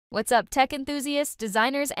What's up, tech enthusiasts,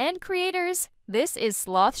 designers, and creators? This is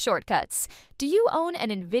Sloth Shortcuts. Do you own an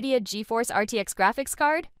NVIDIA GeForce RTX graphics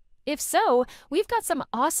card? If so, we've got some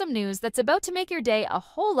awesome news that's about to make your day a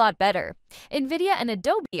whole lot better. NVIDIA and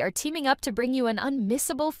Adobe are teaming up to bring you an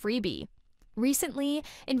unmissable freebie. Recently,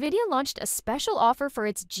 NVIDIA launched a special offer for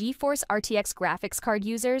its GeForce RTX graphics card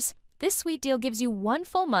users. This sweet deal gives you 1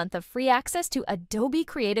 full month of free access to Adobe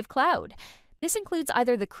Creative Cloud. This includes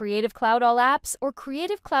either the Creative Cloud All Apps or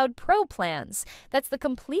Creative Cloud Pro plans. That's the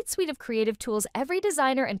complete suite of creative tools every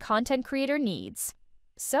designer and content creator needs.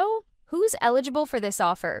 So, who's eligible for this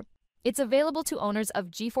offer? It's available to owners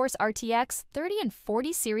of GeForce RTX 30 and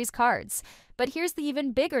 40 series cards. But here's the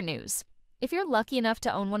even bigger news. If you're lucky enough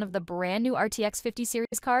to own one of the brand new RTX 50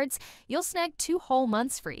 series cards, you'll snag 2 whole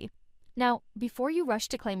months free. Now, before you rush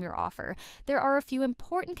to claim your offer, there are a few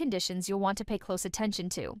important conditions you'll want to pay close attention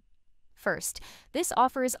to. First, this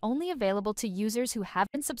offer is only available to users who have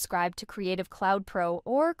been subscribed to Creative Cloud Pro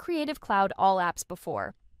or Creative Cloud All Apps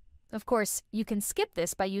before. Of course, you can skip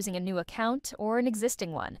this by using a new account or an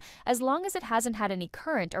existing one, as long as it hasn't had any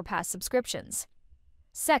current or past subscriptions.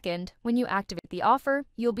 Second, when you activate the offer,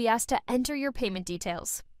 you'll be asked to enter your payment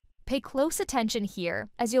details. Pay close attention here,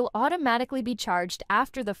 as you'll automatically be charged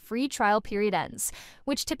after the free trial period ends,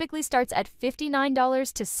 which typically starts at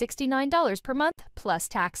 $59 to $69 per month plus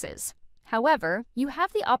taxes. However, you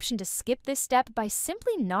have the option to skip this step by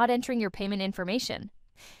simply not entering your payment information.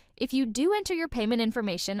 If you do enter your payment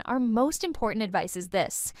information, our most important advice is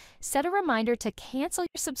this: set a reminder to cancel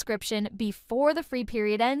your subscription before the free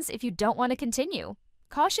period ends if you don't want to continue.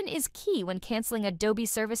 Caution is key when canceling Adobe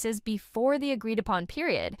services before the agreed-upon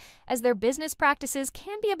period, as their business practices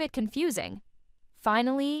can be a bit confusing.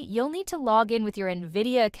 Finally, you'll need to log in with your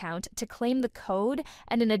NVIDIA account to claim the code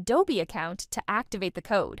and an Adobe account to activate the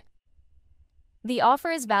code. The offer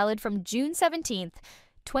is valid from June 17th,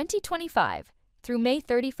 2025 through May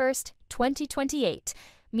 31st, 2028,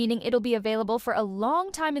 meaning it'll be available for a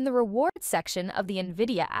long time in the rewards section of the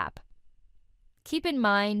NVIDIA app. Keep in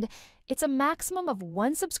mind, it's a maximum of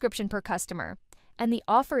 1 subscription per customer, and the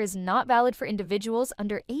offer is not valid for individuals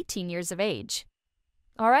under 18 years of age.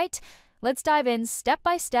 All right, let's dive in step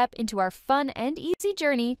by step into our fun and easy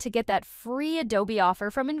journey to get that free Adobe offer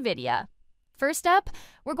from NVIDIA. First up,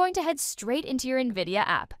 we're going to head straight into your NVIDIA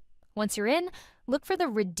app. Once you're in, look for the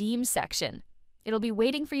Redeem section. It'll be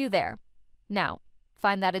waiting for you there. Now,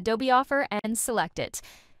 find that Adobe offer and select it.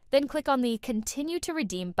 Then click on the Continue to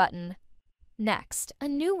Redeem button. Next, a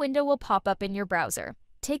new window will pop up in your browser,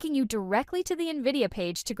 taking you directly to the NVIDIA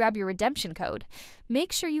page to grab your redemption code.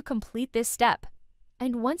 Make sure you complete this step.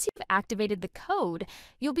 And once you've activated the code,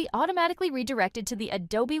 you'll be automatically redirected to the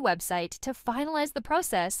Adobe website to finalize the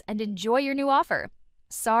process and enjoy your new offer.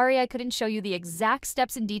 Sorry I couldn't show you the exact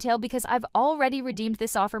steps in detail because I've already redeemed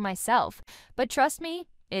this offer myself, but trust me,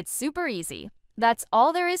 it's super easy. That's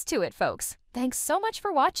all there is to it, folks. Thanks so much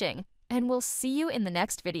for watching, and we'll see you in the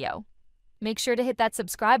next video. Make sure to hit that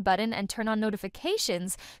subscribe button and turn on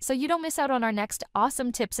notifications so you don't miss out on our next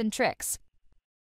awesome tips and tricks.